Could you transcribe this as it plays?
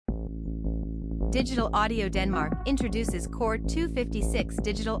Digital Audio Denmark introduces Core 256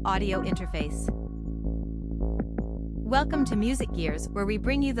 digital audio interface. Welcome to Music Gears, where we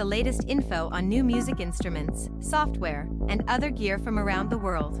bring you the latest info on new music instruments, software, and other gear from around the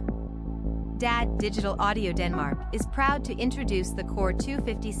world. ADAT Digital Audio Denmark is proud to introduce the Core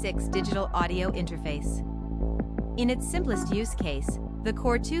 256 digital audio interface. In its simplest use case, the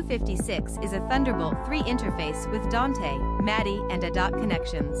Core 256 is a Thunderbolt 3 interface with Dante, MADI and ADAT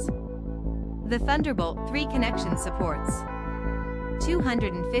connections. The Thunderbolt 3 connection supports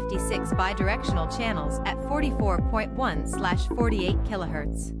 256 bi-directional channels at 44.1/48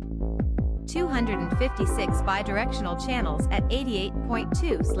 kHz, 256 bi-directional channels at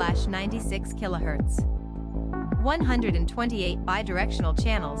 88.2/96 kHz, 128 bi-directional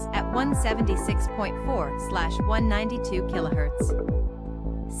channels at 176.4/192 kHz,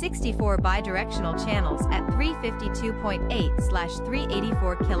 64 bi-directional channels at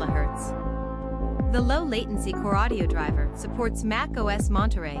 352.8/384 kHz. The low-latency CoreAudio driver supports Mac OS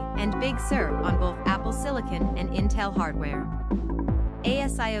Monterey and Big Sur on both Apple Silicon and Intel hardware.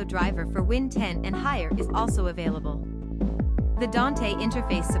 ASIO driver for Win 10 and higher is also available. The Dante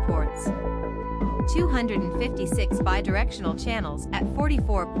interface supports 256 bi-directional channels at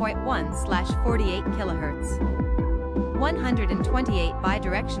 44.1/48 kHz, 128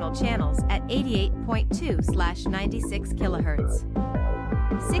 bi-directional channels at 88.2/96 kHz,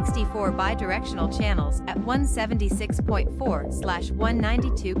 64 bi-directional channels at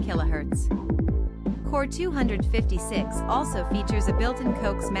 176.4/192 kHz. Core 256 also features a built-in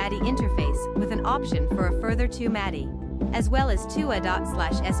coax MADI interface with an option for a further 2 MADI, as well as 2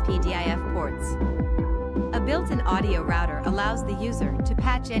 ADAT/SPDIF ports. A built-in audio router allows the user to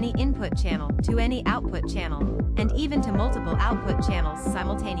patch any input channel to any output channel, and even to multiple output channels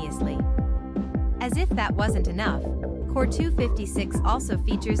simultaneously. As if that wasn't enough, Core 256 also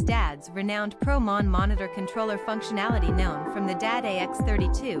features DAD's renowned Pro-Mon monitor controller functionality known from the DAD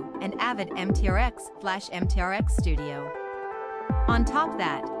AX32 and Avid MTRX Studio. On top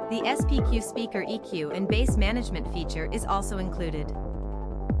that, the SPQ speaker EQ and bass management feature is also included.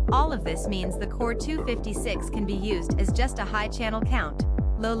 All of this means the Core 256 can be used as just a high channel count,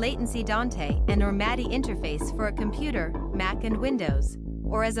 low latency Dante and/or MADI interface for a computer, Mac and Windows,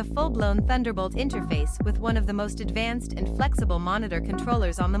 or as a full-blown Thunderbolt interface with one of the most advanced and flexible monitor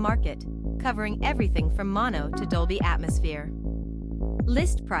controllers on the market, covering everything from mono to Dolby Atmosphere.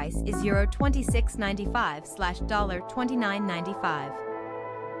 List price is €26.95/$29.95.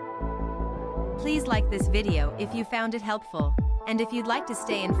 Please like this video if you found it helpful, and if you'd like to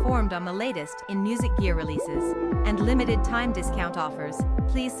stay informed on the latest in music gear releases and limited time discount offers,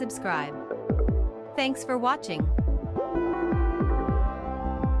 please subscribe. Thanks for watching.